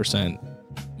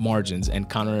 49% margins, and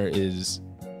Connor is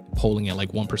polling at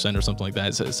like 1% or something like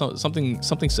that. So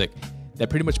something sick that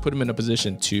pretty much put him in a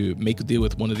position to make a deal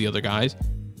with one of the other guys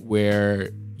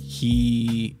where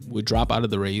he would drop out of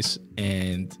the race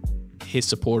and his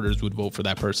supporters would vote for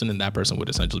that person, and that person would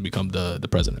essentially become the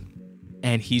president.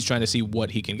 And he's trying to see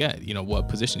what he can get, you know, what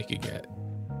position he could get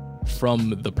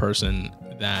from the person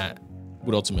that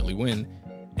would ultimately win.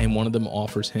 And one of them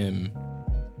offers him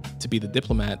to be the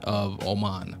diplomat of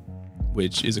Oman,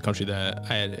 which is a country that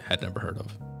I had never heard of.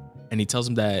 And he tells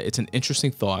him that it's an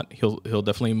interesting thought. He'll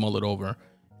definitely mull it over,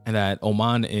 and that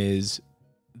Oman is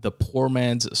the poor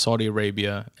man's Saudi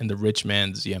Arabia and the rich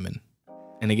man's Yemen.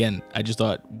 And again, I just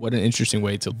thought, what an interesting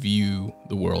way to view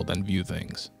the world and view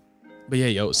things. But yeah,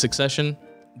 yo, Succession,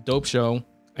 dope show.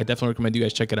 I definitely recommend you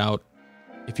guys check it out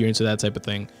if you're into that type of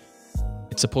thing.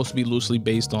 It's supposed to be loosely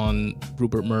based on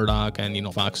Rupert Murdoch and, you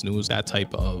know, Fox News, that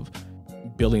type of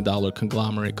billion-dollar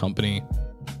conglomerate company,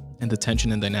 and the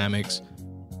tension and dynamics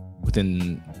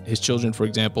within his children. For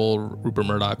example, Rupert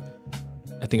Murdoch,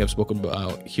 I think I've spoken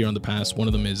about here in the past. One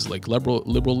of them is like liberal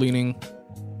leaning,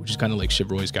 which is kind of like Shiv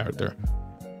Roy's character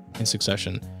in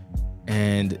Succession.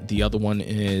 And the other one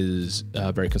is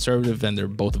very conservative, and they're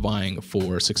both vying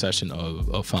for succession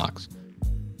of Fox,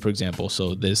 for example.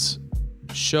 So this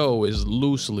show is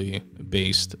loosely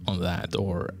based on that,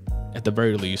 or at the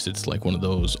very least, it's like one of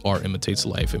those art imitates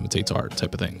life, imitates art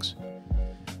type of things.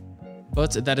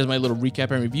 But that is my little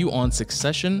recap and review on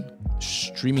Succession,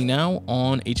 streaming now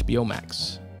on HBO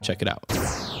Max. Check it out.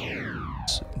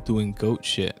 Doing goat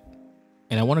shit.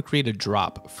 And I want to create a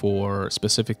drop for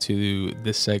specific to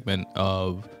this segment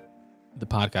of the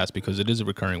podcast, because it is a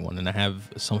recurring one, and I have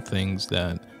some things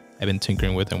that I've been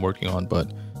tinkering with and working on,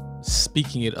 but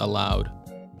speaking it aloud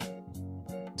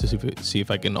to see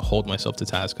if I can hold myself to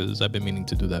task, because I've been meaning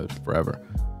to do that forever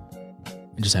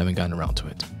and just haven't gotten around to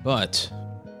it. But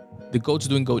the Goats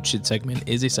Doing Goat Shit segment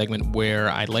is a segment where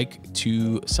I like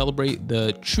to celebrate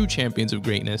the true champions of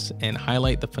greatness and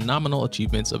highlight the phenomenal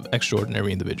achievements of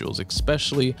extraordinary individuals,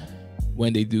 especially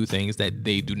when they do things that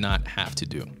they do not have to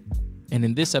do. And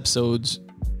in this episode's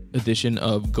edition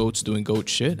of Goats Doing Goat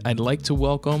Shit, I'd like to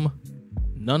welcome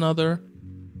none other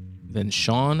than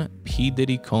Sean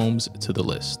P.Diddy Combs to the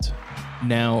list.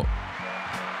 Now,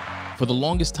 for the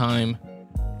longest time,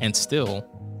 and still,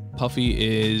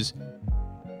 Puffy is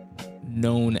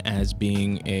known as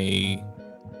being a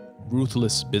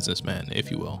ruthless businessman,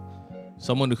 if you will.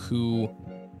 Someone who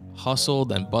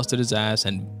hustled and busted his ass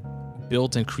and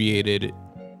built and created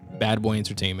Bad Boy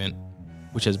Entertainment,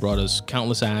 which has brought us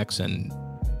countless acts and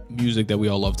music that we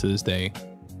all love to this day,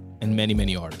 and many,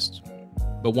 many artists.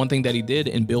 But one thing that he did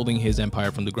in building his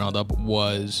empire from the ground up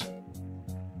was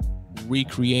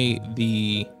recreate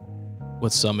the,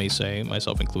 what some may say,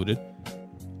 myself included,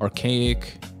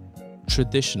 archaic,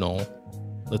 traditional,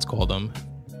 let's call them,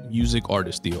 music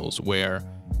artist deals, where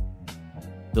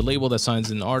the label that signs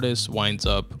an artist winds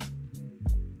up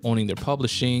owning their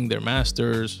publishing, their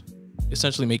masters,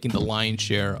 essentially making the lion's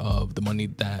share of the money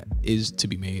that is to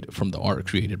be made from the art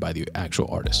created by the actual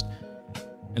artist.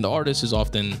 And the artist is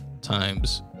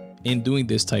oftentimes, in doing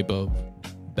this type of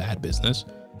bad business,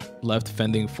 left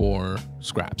fending for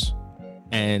scraps.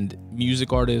 And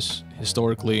music artists,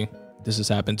 historically, this has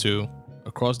happened to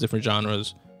across different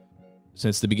genres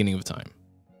since the beginning of time.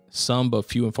 Some, but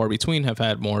few and far between, have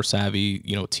had more savvy,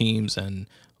 teams and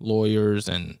lawyers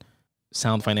and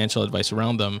sound financial advice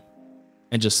around them,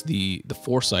 and just the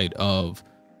foresight of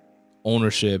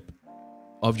ownership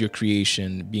of your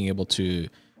creation, being able to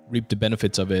reap the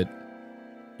benefits of it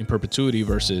in perpetuity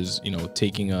versus,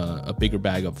 taking a bigger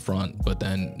bag up front, but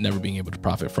then never being able to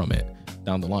profit from it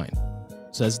down the line.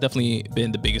 So that's definitely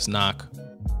been the biggest knock,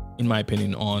 in my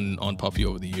opinion, on Puffy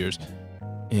over the years,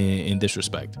 in this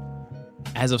respect.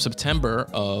 As of September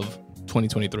of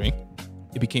 2023,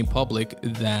 it became public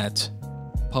that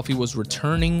Puffy was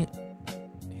returning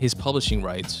his publishing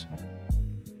rights,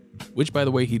 which, by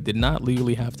the way, he did not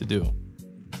legally have to do.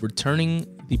 Returning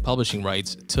the publishing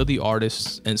rights to the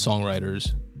artists and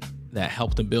songwriters that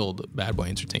helped him build Bad Boy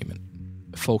Entertainment.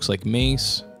 Folks like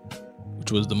Mace,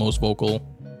 which was the most vocal,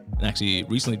 and actually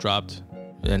recently dropped,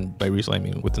 and by recently I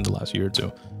mean within the last year or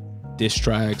two, diss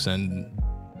tracks and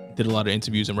did a lot of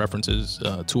interviews and references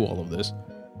to all of this,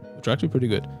 which are actually pretty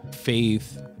good.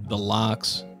 Faith, The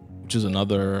Locks, which is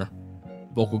another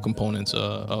vocal components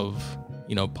of,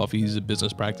 you know, Puffy's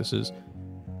business practices.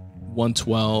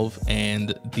 112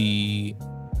 and the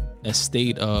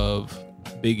estate of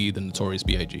Biggie, the Notorious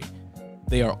B.I.G.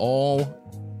 They are all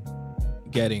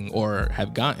getting or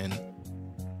have gotten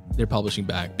their publishing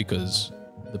back because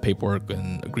the paperwork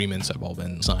and agreements have all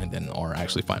been signed and are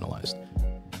actually finalized.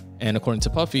 And according to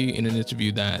Puffy, in an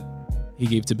interview that he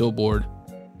gave to Billboard,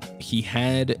 he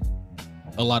had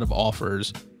a lot of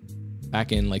offers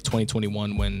back in like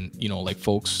 2021 when, you know, like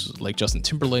folks like Justin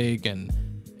Timberlake and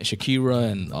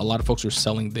Shakira and a lot of folks were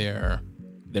selling their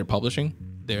publishing,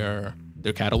 their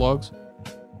catalogs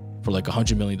for like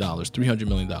 $100 million, $300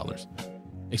 million,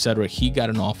 etc. He got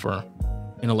an offer,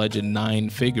 an alleged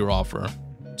 9-figure offer,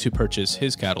 to purchase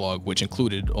his catalog, which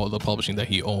included all the publishing that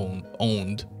he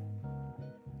owned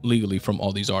legally from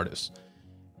all these artists.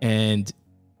 And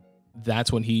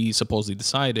that's when he supposedly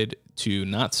decided to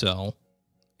not sell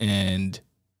and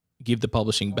give the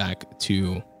publishing back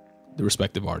to the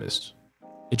respective artists.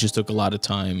 It just took a lot of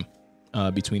time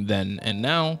between then and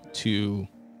now to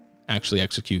actually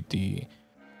execute the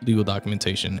legal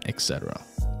documentation, etc.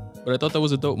 But I thought that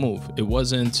was a dope move. It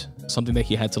wasn't something that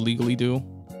he had to legally do.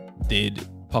 Did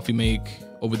Puffy make,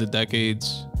 over the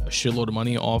decades, a shitload of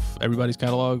money off everybody's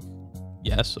catalog?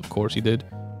 Yes, of course he did.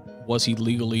 Was he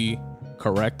legally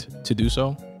correct to do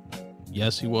so?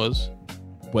 Yes, he was.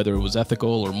 Whether it was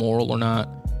ethical or moral or not,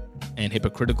 and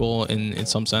hypocritical in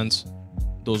some sense,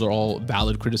 those are all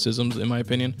valid criticisms in my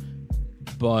opinion.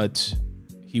 But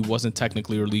he wasn't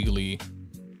technically or legally,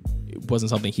 it wasn't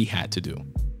something he had to do.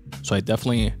 So I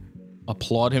definitely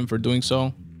applaud him for doing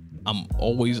so. I'm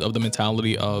always of the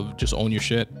mentality of just own your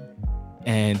shit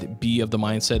and be of the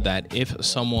mindset that if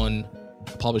someone,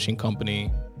 a publishing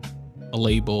company, a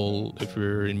label, if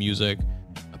you're in music,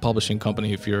 a publishing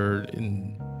company, if you're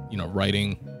in, you know,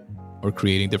 writing or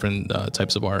creating different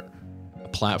types of art, a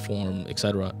platform,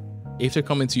 etc. If they're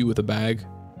coming to you with a bag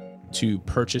to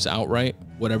purchase outright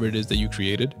whatever it is that you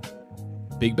created,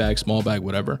 big bag, small bag,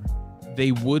 whatever,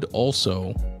 they would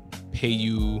also pay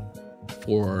you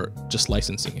for just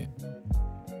licensing it.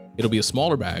 It'll be a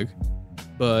smaller bag,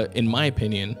 but in my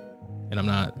opinion, and I'm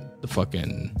not the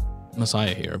fucking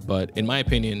messiah here, but in my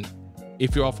opinion,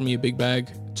 if you're offering me a big bag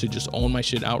to just own my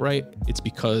shit outright, it's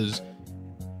because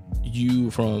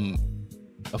you, from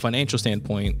a financial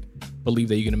standpoint, believe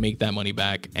that you're going to make that money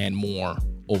back and more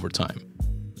over time.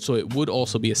 So it would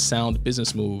also be a sound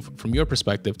business move from your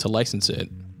perspective to license it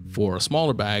for a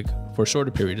smaller bag for a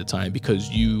shorter period of time,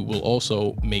 because you will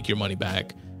also make your money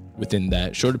back within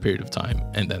that shorter period of time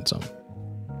and then some.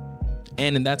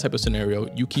 And in that type of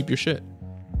scenario, you keep your shit.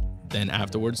 Then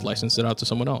afterwards, license it out to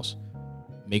someone else.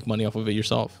 Make money off of it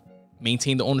yourself.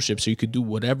 Maintain the ownership so you could do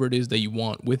whatever it is that you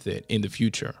want with it in the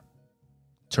future.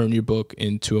 Turn your book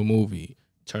into a movie.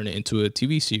 Turn it into a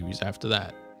TV series after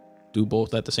that. Do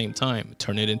both at the same time.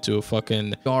 Turn it into a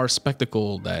fucking VR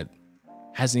spectacle that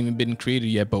hasn't even been created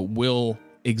yet, but will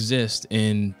exist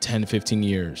in 10, 15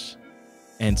 years.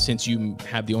 And since you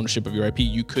have the ownership of your IP,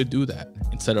 you could do that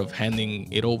instead of handing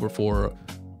it over for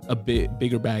a bit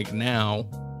bigger bag now,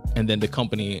 and then the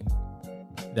company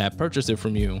that purchased it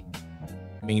from you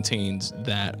maintains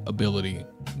that ability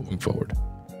moving forward.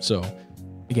 So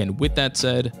again, with that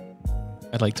said,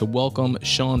 I'd like to welcome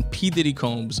Sean P.Diddy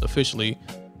Combs officially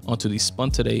onto the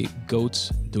Spun Today Goats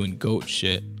Doing Goat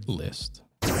Shit list.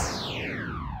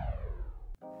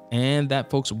 And that,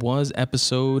 folks, was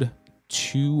episode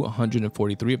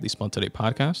 243 of the Spun Today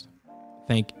podcast.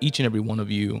 Thank each and every one of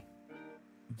you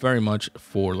very much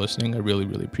for listening. I really,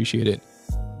 really appreciate it.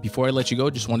 Before I let you go,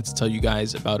 just wanted to tell you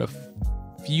guys about a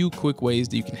few quick ways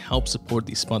that you can help support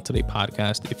the Spun Today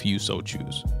podcast if you so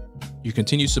choose. Your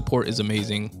continued support is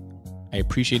amazing. I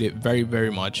appreciate it very,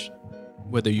 very much.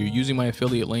 Whether you're using my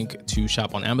affiliate link to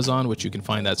shop on Amazon, which you can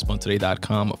find at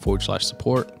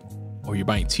spuntoday.com/support, or you're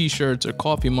buying t-shirts or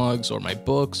coffee mugs or my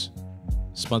books,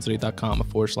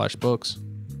 spuntoday.com/books,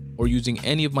 or using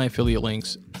any of my affiliate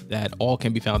links that all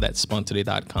can be found at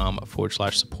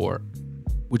spuntoday.com/support,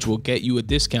 which will get you a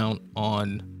discount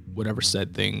on whatever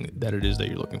said thing that it is that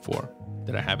you're looking for.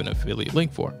 that I have an affiliate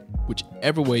link for.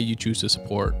 Whichever way you choose to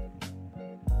support,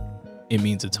 it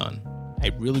means a ton.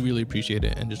 I really, really appreciate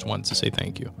it and just wanted to say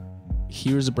thank you.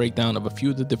 Here's a breakdown of a few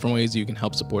of the different ways you can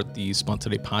help support the Spun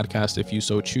Today podcast if you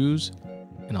so choose,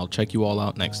 and I'll check you all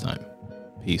out next time.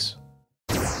 Peace.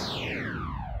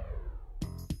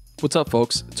 What's up,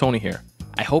 folks? Tony here.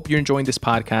 I hope you're enjoying this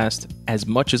podcast as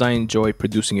much as I enjoy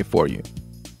producing it for you.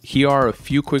 Here are a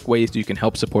few quick ways you can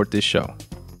help support this show.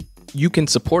 You can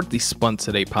support the Spun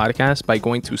Today podcast by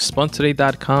going to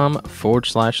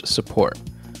spuntoday.com/support.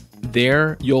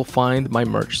 There, you'll find my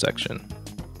merch section,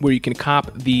 where you can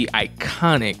cop the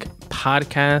iconic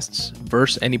Podcasts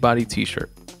vs. Anybody t-shirt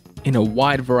in a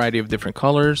wide variety of different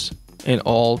colors and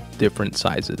all different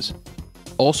sizes.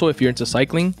 Also, if you're into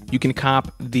cycling, you can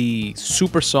cop the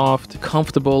super soft,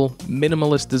 comfortable,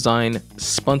 minimalist design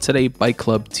Spun Today Bike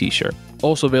Club t-shirt.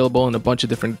 Also available in a bunch of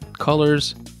different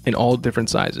colors in all different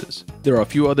sizes. There are a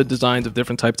few other designs of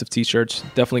different types of t-shirts.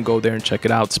 Definitely go there and check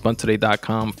it out.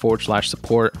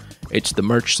 spuntoday.com/support. It's the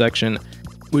merch section,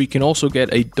 where you can also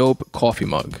get a dope coffee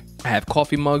mug. I have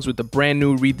coffee mugs with the brand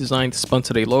new redesigned Spun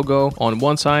Today logo on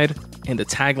one side and the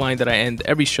tagline that I end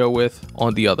every show with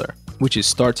on the other, which is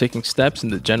start taking steps in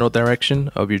the general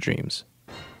direction of your dreams.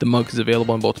 The mug is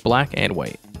available in both black and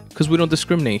white, because we don't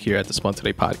discriminate here at the Spun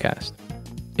Today podcast.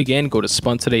 Again, go to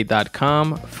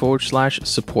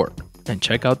spuntoday.com/support and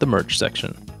check out the merch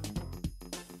section.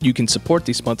 You can support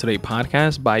the Spun Today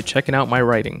podcast by checking out my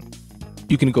writing.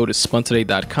 You can go to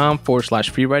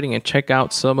spuntoday.com/free writing and check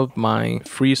out some of my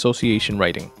free association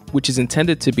writing, which is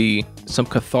intended to be some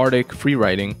cathartic free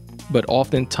writing, but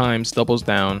oftentimes doubles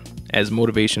down as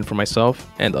motivation for myself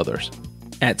and others.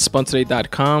 At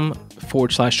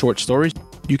spuntoday.com/short stories,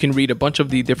 you can read a bunch of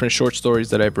the different short stories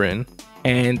that I've written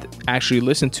and actually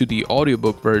listen to the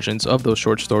audiobook versions of those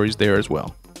short stories there as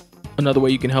well. Another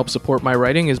way you can help support my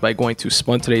writing is by going to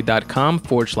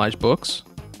spuntoday.com/books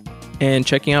and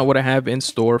checking out what I have in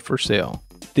store for sale.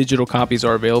 Digital copies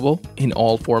are available in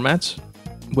all formats,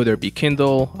 whether it be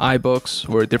Kindle, iBooks,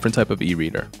 or a different type of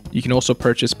e-reader. You can also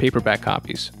purchase paperback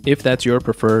copies if that's your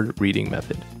preferred reading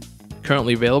method.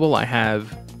 Currently available, I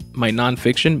have my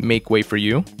nonfiction, Make Way for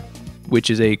You,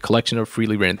 which is a collection of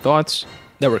freely written thoughts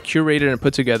that were curated and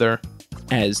put together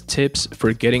as tips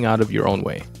for getting out of your own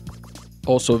way.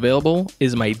 Also available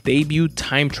is my debut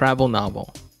time travel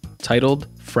novel titled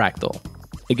FRACTAL.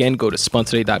 Again, go to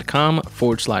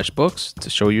spuntoday.com/books to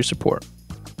show your support.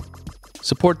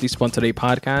 Support the Spun Today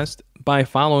podcast by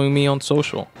following me on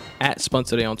social, at Spun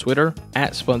Today on Twitter,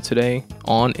 at Spun Today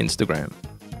on Instagram.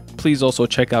 Please also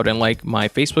check out and like my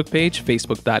Facebook page,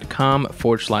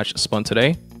 facebook.com/Spun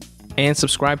Today, and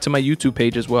subscribe to my YouTube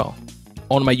page as well.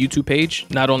 On my YouTube page,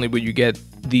 not only will you get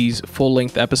these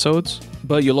full-length episodes,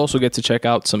 but you'll also get to check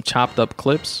out some chopped up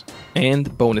clips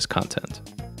and bonus content.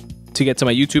 To get to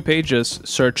my YouTube page, just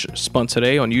search Spun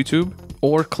Today on YouTube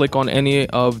or click on any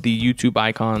of the YouTube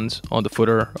icons on the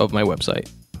footer of my website.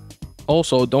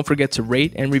 Also, don't forget to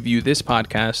rate and review this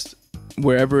podcast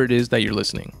wherever it is that you're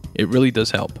listening. It really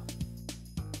does help.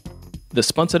 The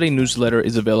Spun Today newsletter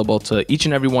is available to each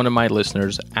and every one of my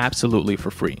listeners absolutely for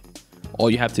free.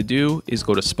 All you have to do is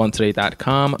go to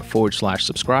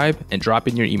spuntoday.com/subscribe and drop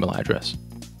in your email address.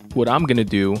 What I'm going to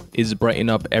do is brighten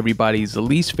up everybody's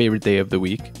least favorite day of the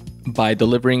week by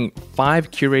delivering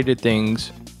 5 curated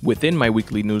things within my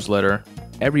weekly newsletter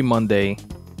every Monday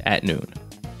at noon.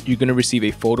 You're going to receive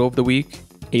a photo of the week,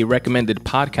 a recommended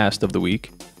podcast of the week.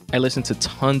 I listen to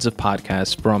tons of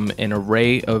podcasts from an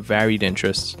array of varied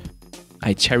interests.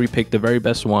 I cherry pick the very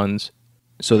best ones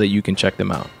so that you can check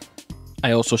them out.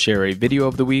 I also share a video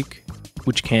of the week,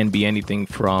 which can be anything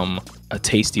from a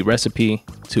tasty recipe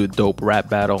to a dope rap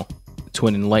battle to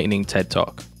an enlightening TED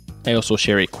Talk. I also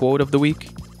share a quote of the week.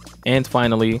 And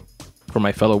finally, for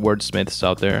my fellow wordsmiths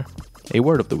out there, a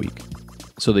word of the week,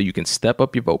 so that you can step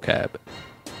up your vocab.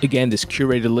 Again, this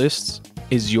curated list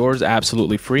is yours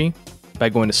absolutely free by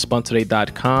going to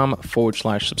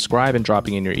spuntoday.com/subscribe and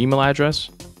dropping in your email address,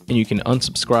 and you can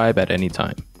unsubscribe at any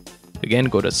time. Again,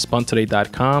 go to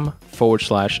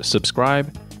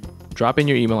spuntoday.com/subscribe, drop in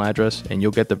your email address, and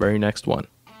you'll get the very next one.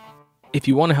 If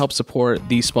you want to help support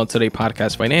the Spun Today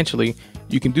podcast financially,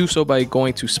 you can do so by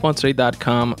going to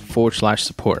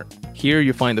spuntoday.com/support. Here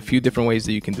you'll find a few different ways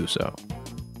that you can do so.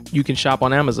 You can shop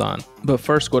on Amazon, but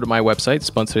first go to my website,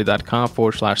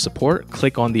 spuntoday.com/support,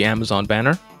 click on the Amazon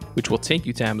banner, which will take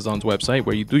you to Amazon's website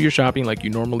where you do your shopping like you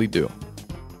normally do.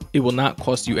 It will not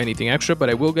cost you anything extra, but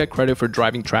I will get credit for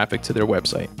driving traffic to their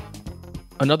website.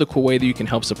 Another cool way that you can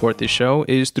help support this show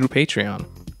is through Patreon,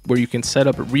 where you can set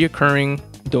up reoccurring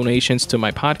donations to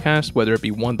my podcast, whether it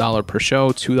be $1 per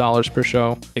show, $2 per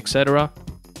show, etc.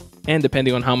 And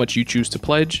depending on how much you choose to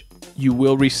pledge, you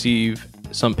will receive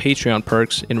some Patreon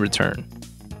perks in return.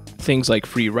 Things like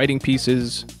free writing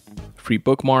pieces, free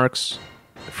bookmarks,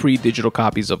 free digital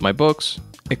copies of my books,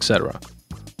 etc.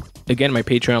 Again, my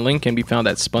Patreon link can be found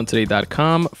at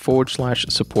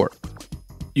spuntoday.com/support.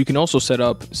 You can also set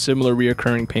up similar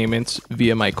reoccurring payments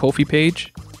via my Ko-fi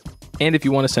page. And if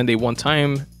you want to send a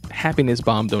one-time happiness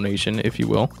bomb donation, if you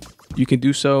will, you can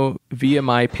do so via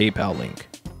my PayPal link.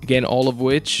 Again, all of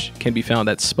which can be found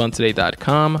at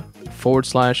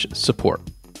spuntoday.com/support.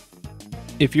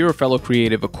 If you're a fellow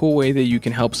creative, a cool way that you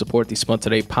can help support the Spun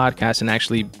Today podcast and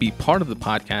actually be part of the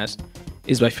podcast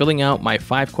is by filling out my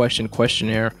 5-question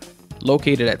questionnaire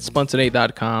located at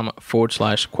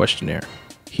spuntoday.com/questionnaire.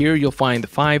 Here you'll find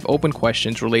 5 open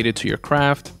questions related to your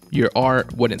craft, your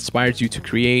art, what inspires you to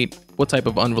create, what type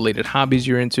of unrelated hobbies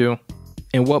you're into,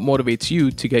 and what motivates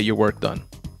you to get your work done.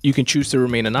 You can choose to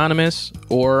remain anonymous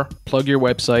or plug your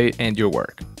website and your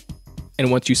work.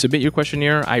 And once you submit your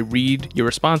questionnaire, I read your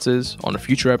responses on a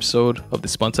future episode of the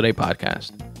Spun Today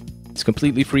podcast. It's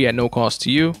completely free at no cost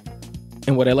to you.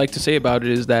 And what I like to say about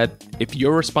it is that if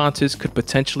your responses could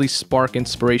potentially spark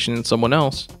inspiration in someone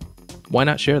else, why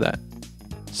not share that?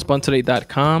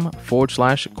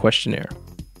 spuntoday.com/questionnaire.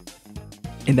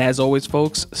 And as always,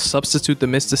 folks, substitute the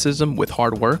mysticism with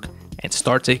hard work and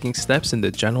start taking steps in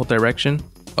the general direction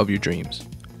of your dreams.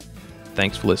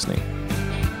 Thanks for listening.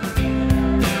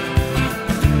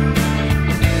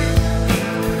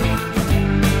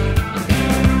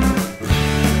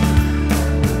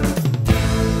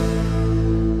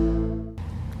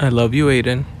 I love you,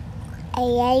 Aiden. I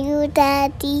love you,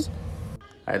 Daddy.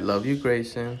 I love you,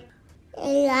 Grayson.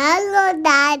 I love you,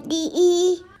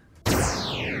 Daddy.